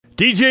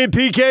DJ and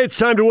PK, it's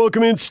time to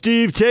welcome in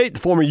Steve Tate, the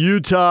former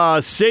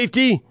Utah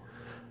safety,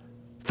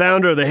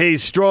 founder of the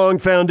Hayes Strong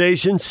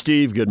Foundation.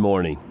 Steve, good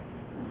morning.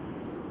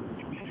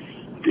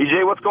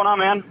 DJ, what's going on,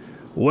 man?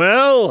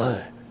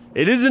 Well,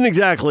 it isn't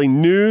exactly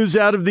news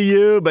out of the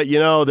U, but,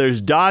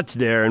 there's dots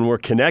there, and we're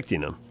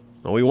connecting them.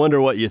 And we wonder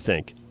what you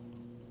think.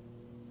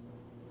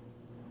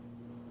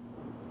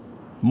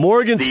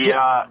 Morgan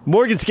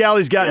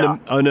Scalley's gotten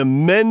an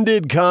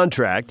amended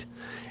contract,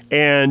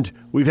 and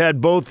we've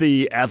had both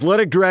the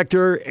athletic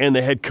director and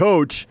the head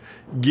coach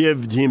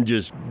give him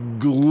just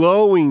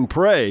glowing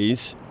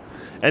praise.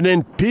 And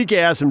then PK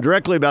asked him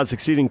directly about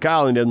succeeding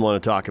Kyle and didn't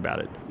want to talk about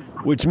it,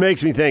 which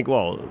makes me think,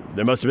 well,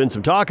 there must have been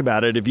some talk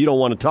about it. If you don't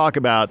want to talk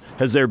about,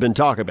 has there been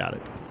talk about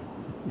it?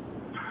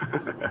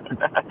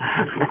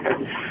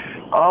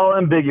 All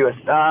ambiguous.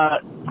 I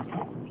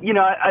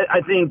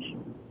think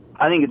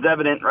it's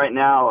evident right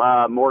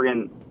now.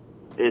 Morgan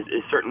is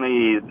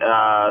certainly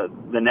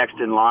the next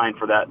in line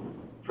for that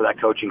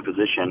coaching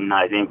position.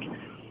 I think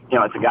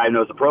it's a guy who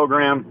knows the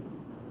program,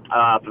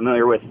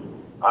 familiar with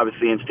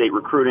obviously in-state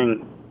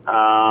recruiting.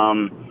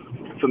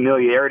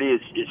 Familiarity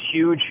is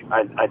huge.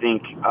 I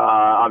think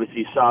obviously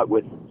you saw it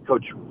with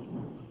Coach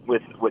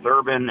with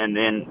Urban, and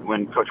then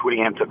when Coach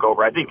Whittingham took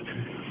over. I think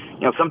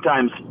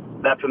sometimes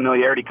that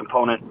familiarity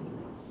component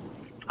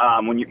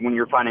when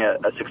you're finding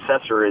a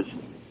successor is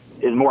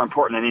more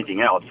important than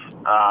anything else.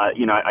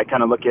 I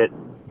kind of look at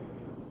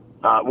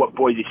what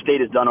Boise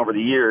State has done over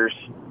the years,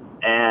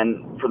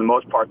 and for the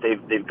most part,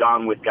 they've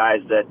gone with guys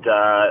that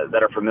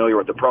are familiar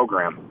with the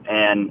program.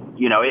 And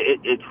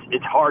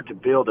it's hard to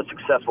build a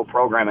successful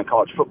program in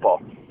college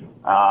football,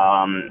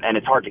 and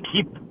it's hard to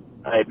keep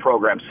a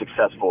program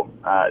successful.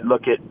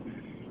 Look at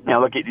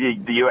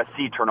the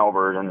USC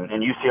turnover and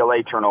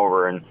UCLA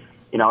turnover, and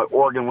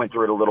Oregon went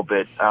through it a little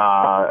bit,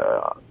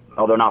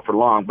 although not for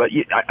long. But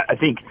I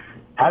think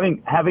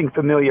having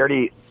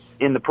familiarity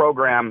in the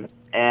program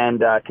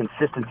and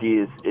consistency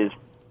is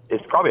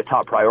probably a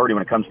top priority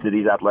when it comes to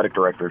these athletic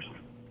directors.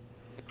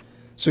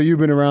 So you've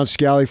been around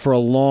Scalley for a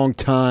long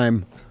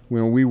time.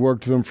 We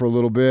worked with him for a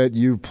little bit.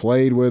 You've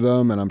played with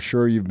him, and I'm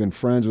sure you've been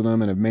friends with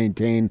him and have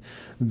maintained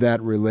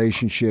that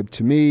relationship.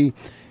 To me,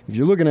 if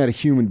you're looking at a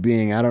human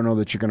being, I don't know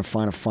that you're going to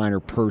find a finer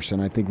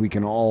person. I think we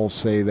can all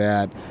say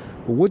that.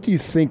 But what do you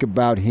think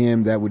about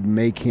him that would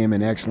make him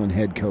an excellent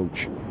head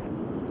coach?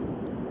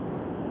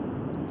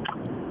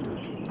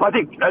 I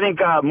think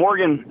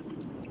Morgan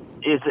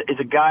is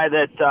a guy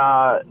that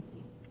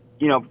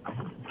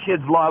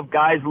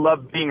guys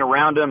love being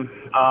around him.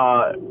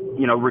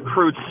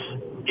 Recruits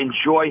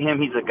enjoy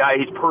him. He's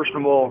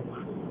personable.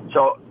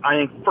 So I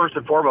think first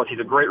and foremost, he's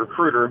a great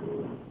recruiter.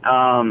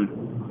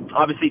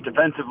 Obviously,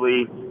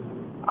 defensively,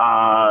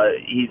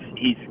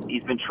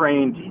 he's been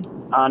trained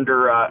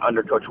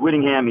under Coach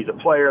Whittingham. He's a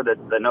player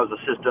that knows the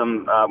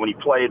system when he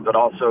played, but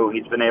also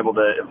he's been able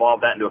to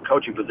evolve that into a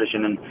coaching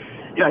position. And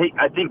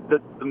I think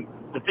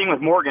the thing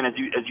with Morgan, as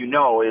you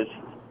know, is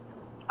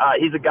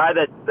he's a guy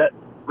that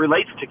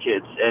relates to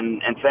kids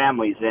and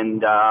families,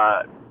 and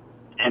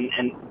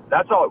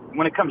that's all.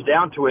 When it comes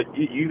down to it,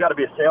 you got to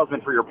be a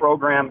salesman for your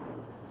program.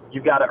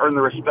 You've got to earn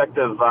the respect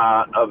of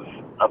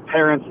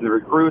parents and the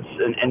recruits,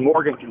 and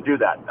Morgan can do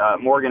that.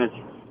 Morgan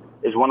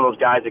is one of those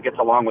guys that gets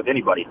along with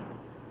anybody.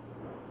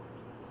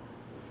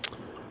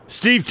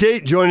 Steve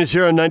Tate joined us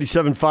here on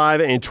 97.5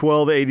 and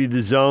 1280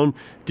 The Zone.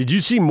 Did you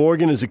see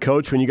Morgan as a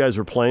coach when you guys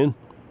were playing?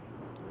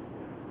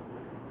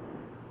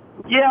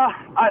 Yeah.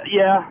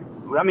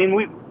 I mean,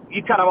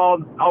 you kind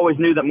of always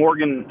knew that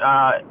Morgan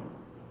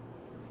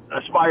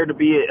aspired to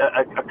be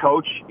a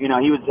coach. He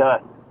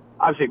was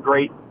obviously a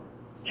great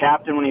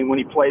captain when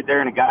he played there,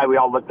 and a guy we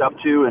all looked up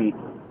to. And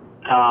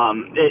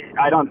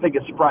I don't think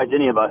it surprised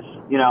any of us.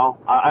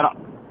 I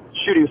don't.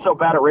 Shoot, he was so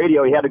bad at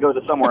radio, he had to go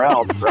to somewhere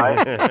else,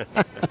 right?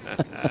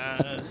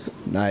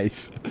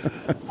 Nice.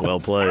 Well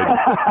played.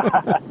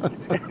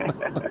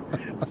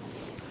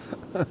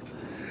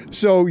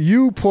 So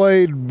you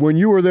played, when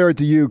you were there at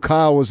the U,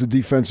 Kyle was the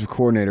defensive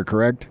coordinator,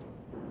 correct?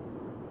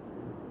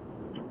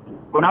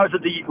 When I was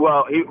at the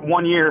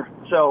 1 year,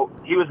 so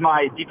he was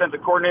my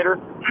defensive coordinator,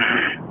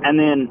 and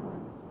then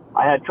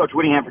I had Coach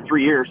Whittingham for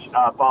 3 years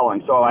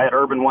following. So I had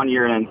Urban 1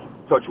 year and then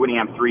Coach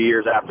Whittingham 3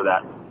 years after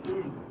that.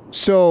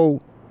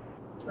 So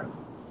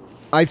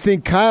I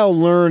think Kyle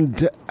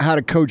learned how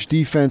to coach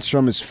defense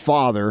from his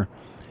father,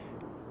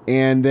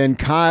 and then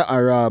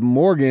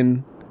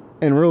Morgan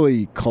and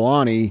really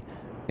Kalani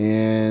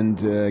and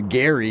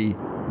Gary,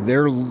 they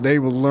were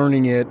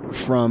learning it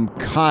from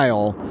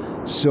Kyle.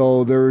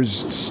 So there's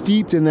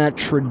steeped in that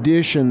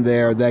tradition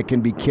there that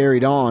can be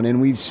carried on. And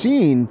we've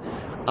seen,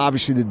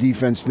 obviously, the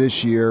defense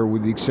this year,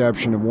 with the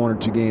exception of 1 or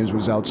 2 games,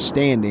 was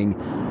outstanding.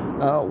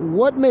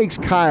 What makes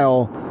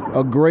Kyle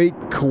a great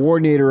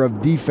coordinator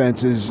of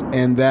defenses,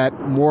 and that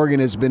Morgan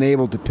has been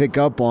able to pick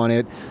up on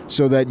it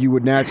so that you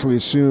would naturally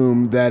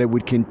assume that it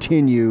would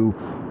continue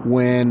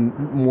when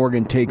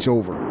Morgan takes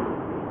over?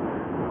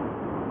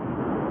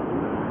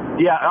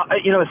 Yeah,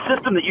 the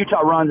system that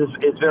Utah runs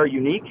is very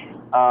unique.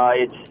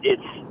 It's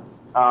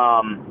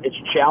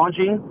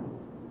challenging,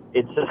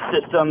 it's a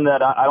system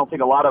that I don't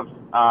think a lot of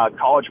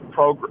college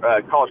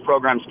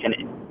programs can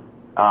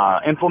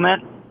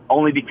implement,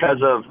 only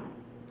because of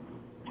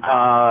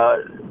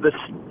this.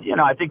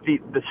 I think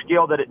the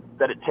skill that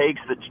it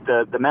takes,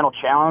 the mental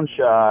challenge,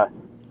 the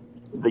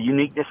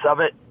uniqueness of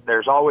it.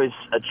 There's always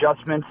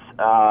adjustments,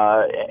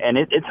 and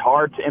it's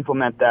hard to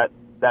implement that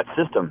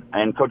system.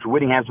 And Coach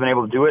Whittingham's been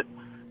able to do it.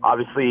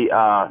 Obviously, it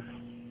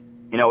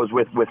was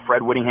with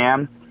Fred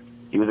Whittingham.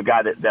 He was a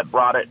guy that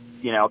brought it.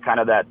 Kind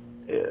of that.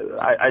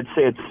 I'd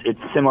say it's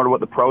similar to what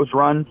the pros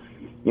run.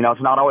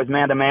 It's not always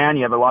man-to-man.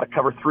 You have a lot of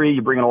cover three.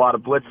 You bring in a lot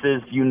of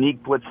blitzes,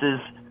 unique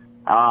blitzes.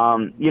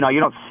 You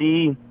don't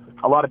see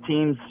a lot of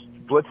teams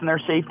blitzing their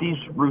safeties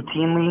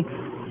routinely.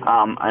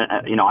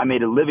 I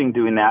made a living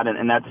doing that,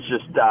 and that's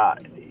just, I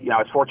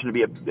was fortunate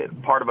to be a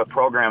part of a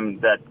program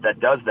that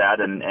does that.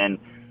 And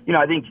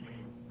I think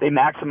they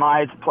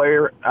maximize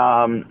players'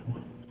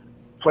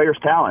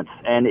 talents,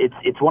 and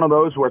it's one of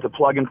those where it's a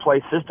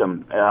plug-and-play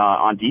system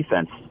on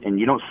defense, and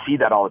you don't see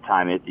that all the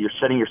time. You're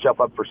setting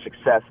yourself up for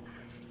success.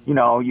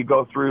 You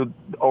go through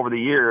over the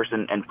years,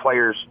 and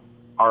players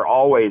are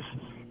always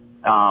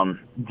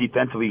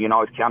defensively. You can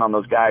always count on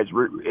those guys.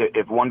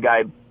 If one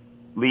guy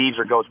leaves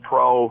or goes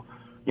pro,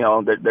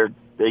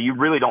 you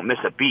really don't miss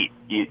a beat.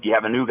 You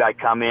have a new guy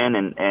come in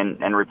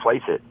and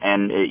replace it,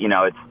 and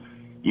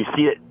you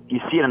see it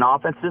in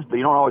offenses, but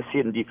you don't always see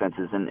it in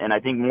defenses. And I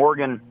think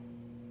Morgan,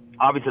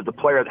 obviously, as a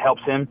player, that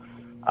helps him.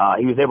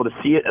 He was able to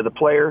see it as a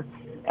player,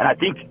 and I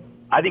think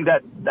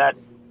that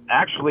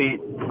actually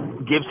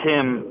gives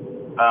him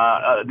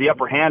the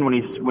upper hand when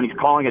he's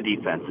calling a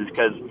defense, is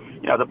because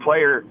the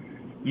player,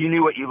 you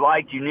knew what you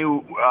liked, you knew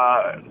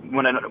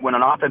when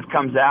an offense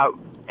comes out,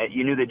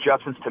 you knew the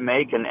adjustments to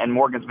make, and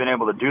Morgan's been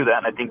able to do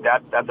that, and I think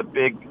that's a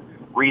big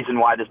reason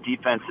why this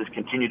defense has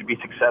continued to be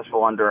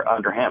successful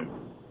under him.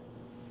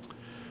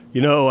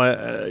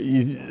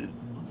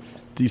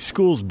 These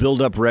schools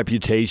build up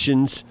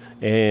reputations,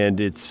 and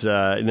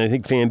and I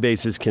think fan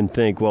bases can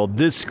think, well,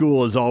 this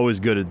school is always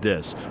good at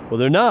this. Well,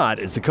 they're not.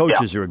 It's the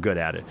coaches who are good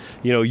at it.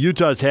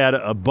 Utah's had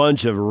a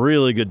bunch of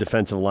really good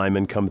defensive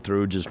linemen come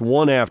through, just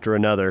one after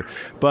another,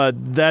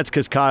 but that's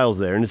because Kyle's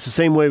there, and it's the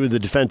same way with the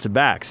defensive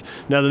backs.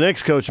 Now, the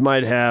next coach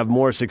might have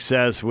more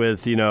success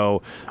with,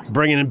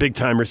 bringing in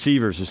big-time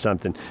receivers or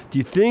something. Do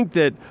you think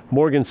that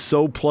Morgan's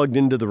so plugged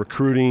into the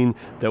recruiting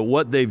that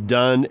what they've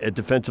done at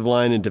defensive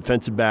line and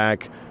defensive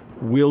back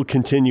will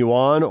continue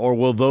on, or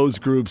will those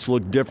groups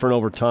look different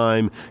over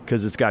time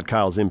because it's got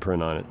Kyle's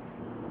imprint on it?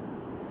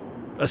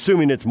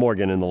 Assuming it's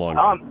Morgan in the long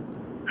run.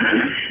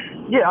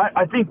 Yeah,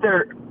 I think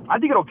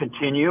it'll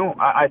continue.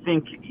 I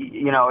think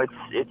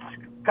it's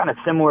kind of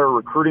similar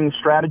recruiting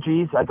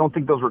strategies. I don't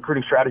think those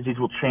recruiting strategies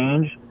will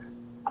change.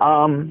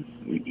 But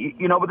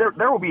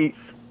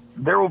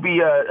there will be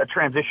a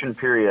transition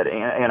period.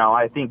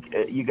 I think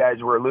you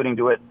guys were alluding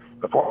to it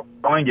before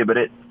I joined you, but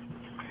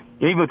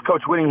even with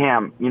Coach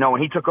Whittingham,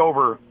 when he took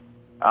over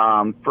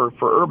for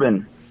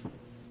Urban,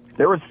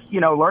 there was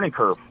learning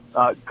curve.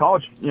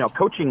 College,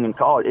 coaching in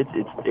college,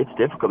 it's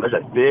difficult. There's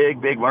a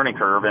big learning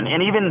curve, and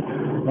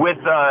even with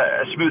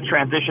a smooth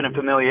transition and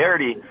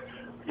familiarity,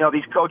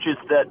 these coaches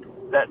that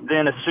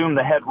then assume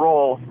the head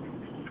role,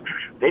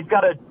 they've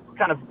got to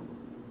kind of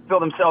fill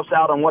themselves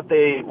out on what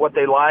they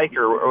like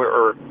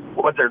or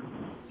what they're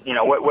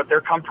what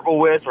they're comfortable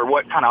with, or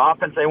what kind of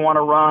offense they want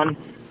to run.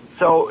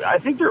 So I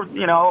think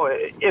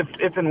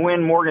if and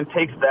when Morgan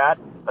takes that,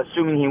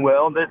 assuming he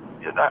will, that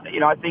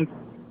I think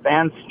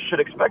fans should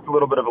expect a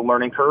little bit of a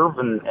learning curve,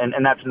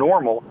 and that's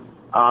normal.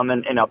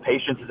 And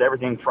patience is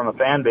everything from a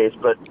fan base.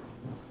 But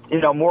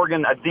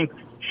Morgan, I think,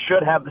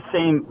 should have the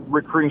same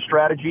recruiting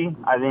strategy.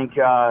 I think,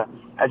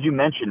 as you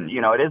mentioned,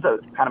 it is a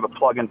kind of a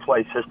plug and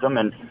play system.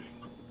 And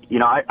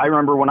I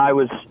remember when I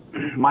was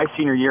my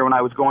senior year, when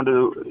I was going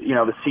to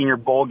the senior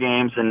bowl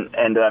games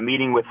and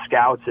meeting with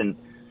scouts and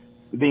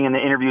being in the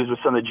interviews with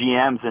some of the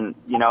GMs, and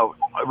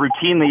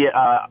routinely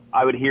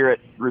I would hear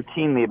it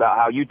routinely about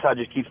how Utah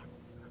just keeps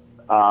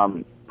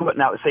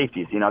putting out the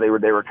safeties. They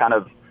were kind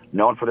of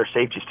known for their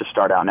safeties to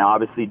start out. Now,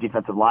 obviously,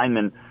 defensive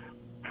lineman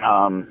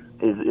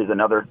is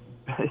another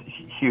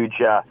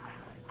huge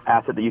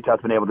asset that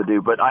Utah's been able to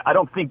do. But I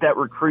don't think that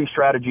recruiting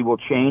strategy will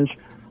change.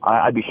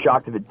 I'd be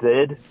shocked if it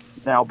did.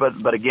 Now,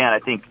 but again, I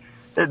think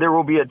there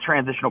will be a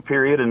transitional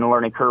period and a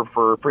learning curve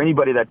for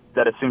anybody that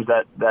assumes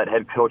that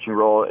head coaching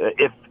role,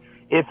 if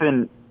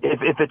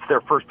it's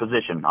their first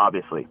position,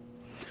 obviously.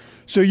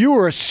 So you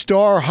were a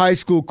star high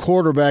school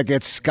quarterback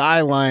at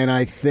Skyline,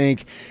 I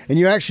think, and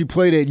you actually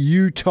played at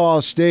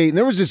Utah State. And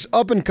there was this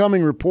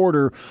up-and-coming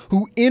reporter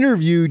who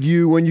interviewed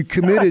you when you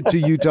committed to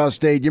Utah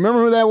State. Do you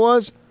remember who that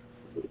was?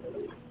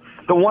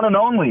 The one and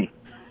only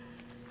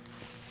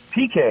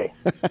PK.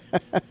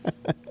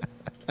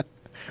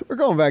 We're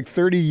going back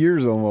 30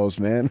 years almost,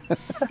 man.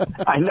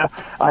 I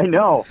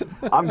know.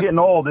 I'm getting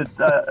old. It's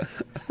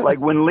like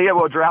when Leah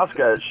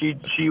Wodrowska,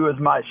 she was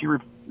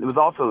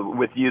also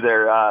with you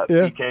there,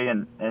 PK,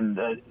 and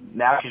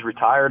now she's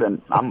retired,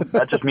 and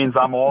that just means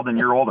I'm old and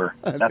you're older.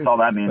 That's all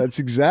that means. That's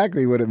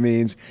exactly what it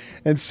means.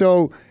 And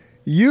so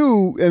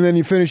And then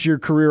you finish your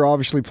career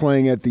obviously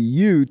playing at for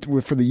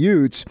the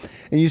Utes,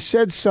 and you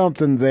said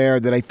something there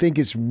that I think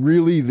is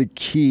really the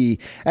key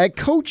at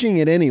coaching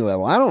at any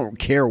level. I don't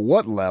care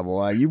what level.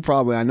 I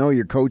know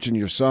you're coaching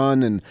your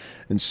son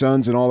and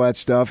sons and all that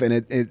stuff, and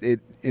it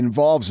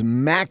involves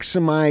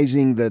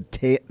maximizing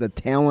the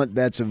talent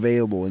that's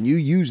available. And you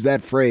use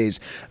that phrase,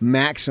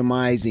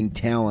 maximizing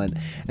talent.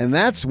 And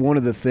that's one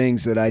of the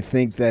things that I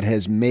think that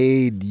has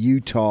made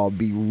Utah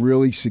be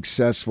really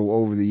successful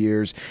over the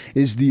years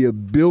is the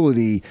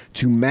ability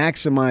to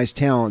maximize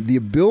talent, the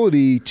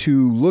ability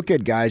to look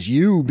at guys,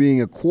 you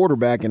being a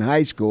quarterback in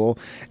high school,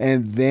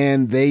 and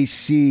then they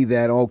see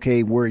that,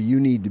 okay, where you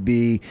need to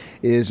be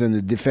is in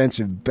the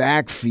defensive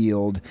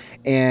backfield.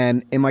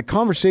 And in my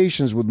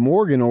conversations with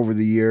Morgan over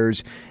the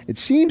years, it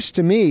seems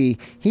to me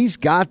he's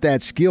got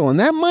that skill, and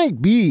that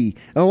might be,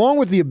 along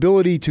with the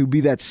ability to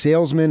be that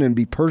salesman and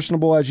be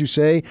personable, as you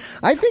say,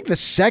 I think the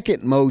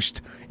second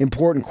most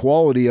important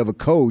quality of a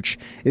coach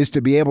is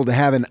to be able to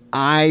have an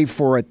eye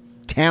for a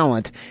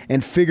talent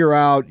and figure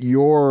out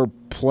your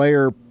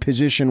player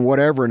position,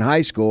 whatever, in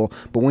high school.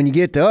 But when you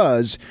get to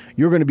us,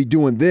 you're going to be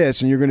doing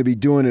this, and you're going to be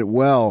doing it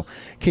well.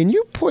 Can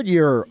you put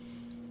your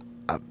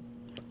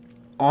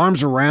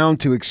arms around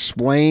to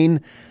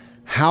explain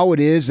how it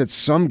is that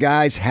some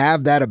guys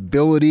have that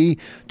ability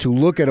to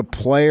look at a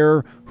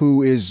player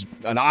who is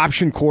an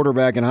option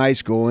quarterback in high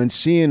school and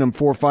seeing him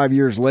 4 or 5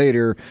 years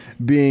later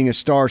being a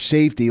star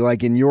safety,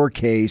 like in your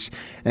case,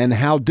 and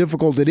how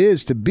difficult it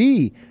is to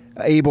be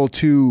able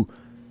to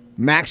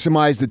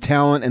maximize the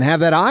talent and have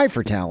that eye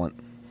for talent?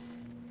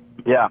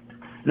 Yeah.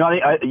 No,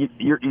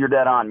 you're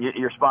dead on.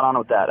 You're spot on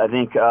with that. I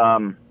think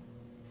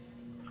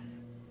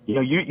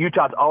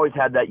Utah's always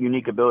had that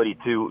unique ability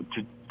to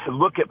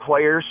look at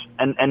players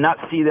and not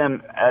see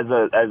them as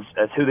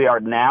who they are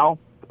now,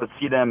 but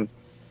see them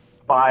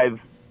five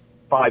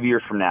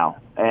years from now.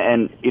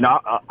 And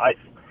I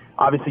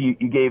obviously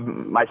you gave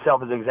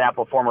myself as an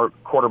example, former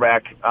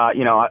quarterback.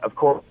 Of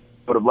course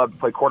would have loved to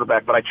play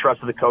quarterback, but I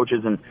trusted the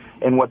coaches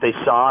and what they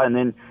saw. And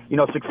then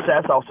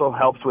success also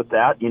helps with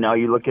that.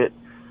 You look at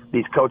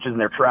these coaches and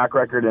their track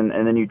record, and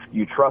then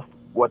you trust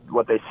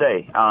what they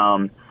say.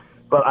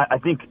 But I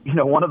think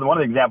one of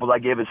the examples I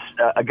gave is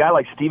a guy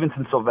like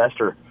Stevenson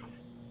Sylvester.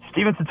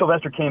 Stevenson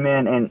Sylvester came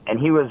in and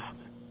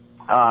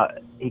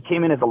he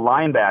came in as a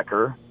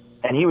linebacker,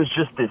 and he was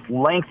just this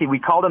lengthy. We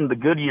called him the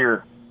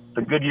Goodyear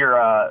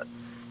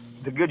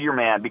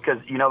man, because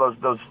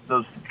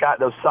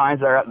those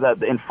signs that are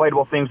the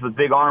inflatable things with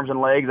big arms and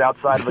legs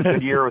outside of a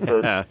Goodyear with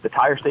the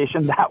tire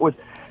station. That was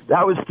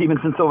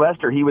Stevenson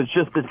Sylvester. He was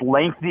just this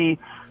lengthy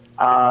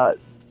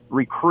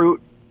recruit.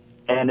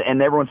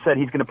 And everyone said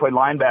he's going to play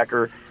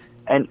linebacker,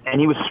 and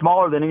he was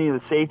smaller than any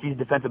of the safeties,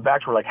 defensive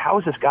backs. Were like, how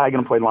is this guy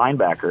going to play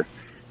linebacker?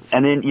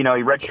 And then he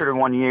redshirted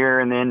 1 year,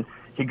 and then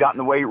he got in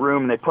the weight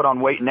room and they put on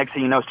weight. And next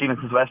thing you know,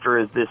 Stevenson Sylvester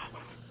is this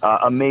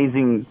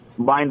amazing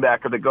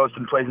linebacker that goes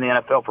and plays in the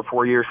NFL for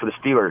 4 years for the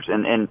Steelers.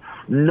 And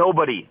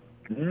nobody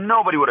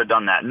would have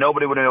done that.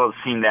 Nobody would have been able to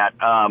seen that.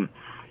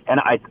 And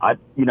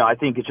I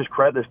think it's just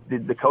credit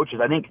the coaches.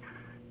 I think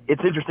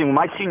it's interesting. When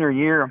my senior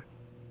year,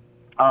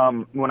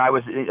 when I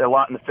was a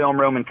lot in the film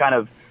room and kind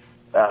of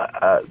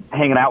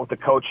hanging out with the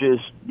coaches,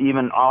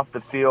 even off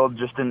the field,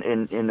 just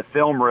in the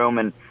film room,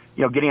 and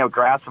getting a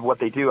grasp of what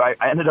they do, I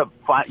ended up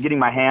getting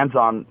my hands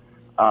on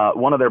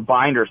one of their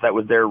binders that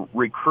was their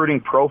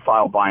recruiting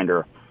profile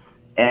binder.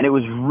 And it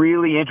was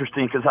really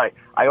interesting because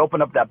I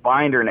opened up that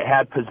binder and it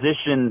had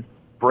position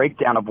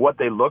breakdown of what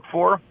they look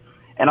for.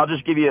 And I'll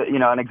just give you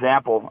an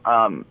example.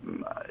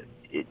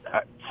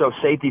 So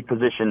safety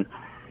position.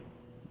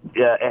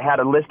 It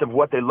had a list of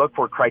what they look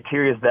for,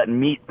 criteria that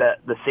meet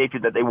the safety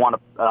that they want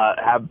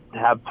to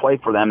have play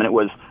for them, and it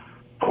was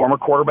former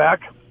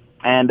quarterback,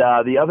 and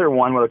the other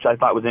one, which I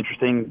thought was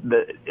interesting,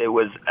 it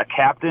was a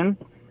captain,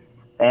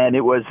 and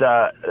it was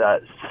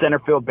a center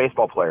field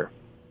baseball player,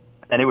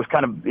 and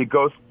it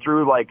goes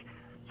through like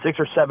 6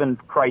 or 7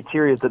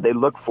 criteria that they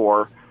look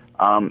for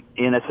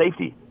in a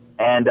safety,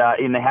 and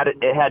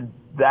it had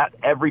that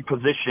every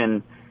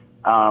position.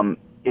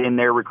 In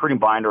their recruiting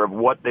binder of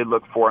what they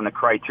look for and the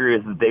criteria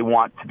that they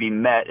want to be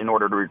met in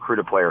order to recruit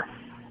a player.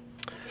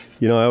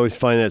 I always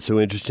find that so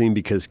interesting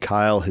because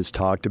Kyle has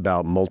talked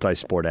about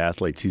multi-sport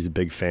athletes. He's a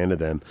big fan of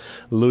them.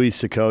 Louis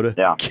Sakota,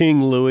 yeah.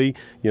 King Louis,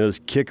 this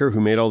kicker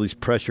who made all these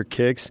pressure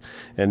kicks,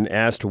 and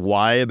asked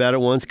why about it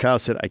once. Kyle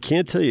said, I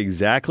can't tell you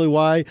exactly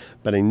why,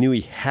 but I knew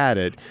he had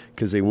it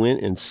because they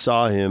went and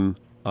saw him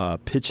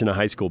pitch in a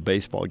high school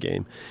baseball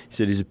game. He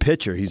said he's a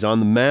pitcher. He's on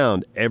the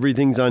mound.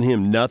 Everything's on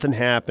him. Nothing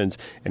happens,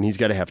 and he's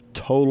got to have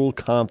total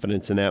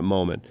confidence in that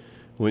moment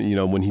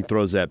when he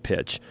throws that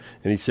pitch.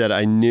 And he said,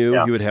 I knew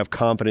he would have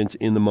confidence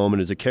in the moment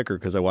as a kicker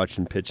because I watched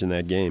him pitch in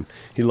that game.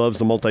 He loves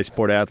the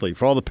multi-sport athlete.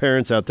 For all the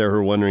parents out there who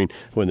are wondering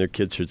when their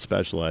kids should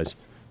specialize,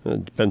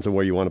 it depends on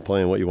where you want to play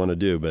and what you want to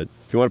do. But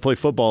if you want to play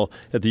football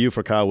at the U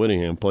for Kyle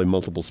Whittingham, play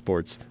multiple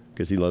sports,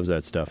 because he loves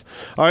that stuff.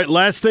 All right,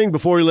 last thing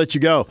before we let you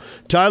go.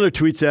 Tyler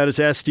tweets at us,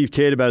 ask Steve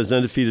Tate about his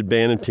undefeated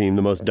Bantam team,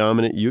 the most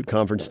dominant Ute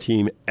Conference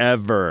team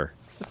ever.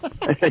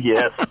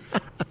 Yes.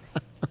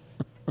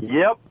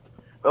 Yep.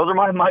 Those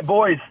are my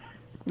boys.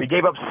 We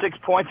gave up 6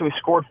 points and we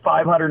scored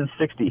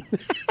 560.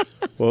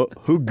 Well,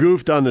 who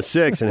goofed on the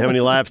 6 and how many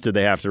laps did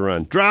they have to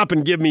run? Drop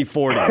and give me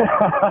 40.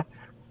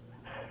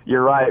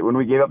 You're right. When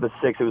we gave up the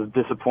 6, it was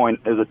a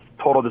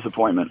total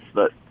disappointment.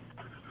 But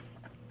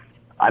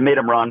I made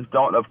them run.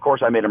 Of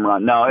course I made them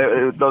run.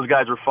 No, those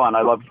guys were fun.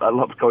 I love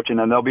coaching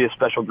them. They'll be a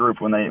special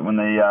group when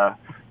they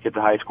get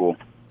to high school.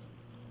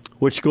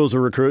 Which schools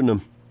are recruiting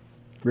them?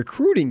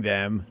 Recruiting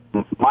them?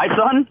 My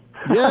son?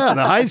 Yeah,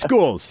 the high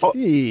schools.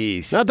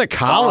 Jeez. Not the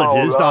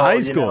colleges, the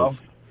high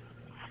schools.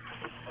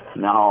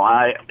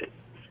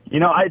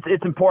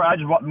 It's important. I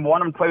just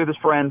want him to play with his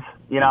friends.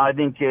 I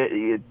think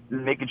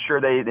making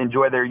sure they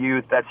enjoy their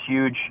youth, that's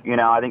huge.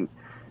 I think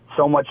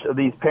so much of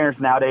these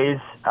parents nowadays,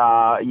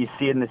 you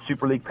see it in the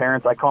Super League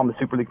parents. I call them the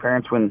Super League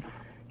parents when,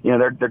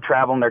 they're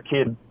traveling their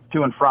kid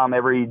to and from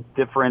every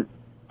different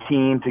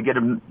team to get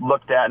them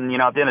looked at. And,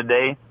 at the end of the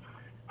day,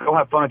 go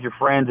have fun with your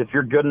friends. If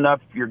you're good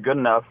enough, you're good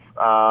enough.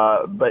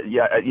 But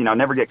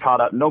never get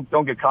caught up.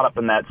 Don't get caught up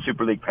in that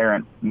Super League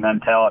parent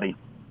mentality.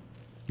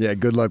 Yeah,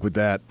 good luck with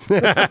that.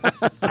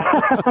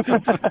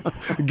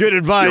 Good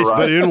advice, right.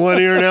 But in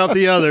one ear and out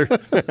the other.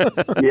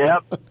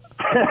 Yep.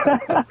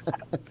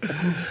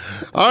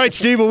 All right,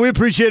 Steve. Well, we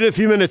appreciate it. A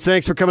few minutes.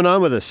 Thanks for coming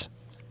on with us.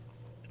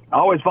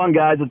 Always fun,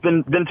 guys. It's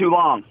been too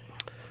long.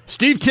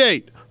 Steve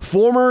Tate,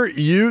 former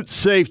Ute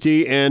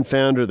safety and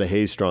founder of the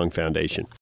Hayes Strong Foundation.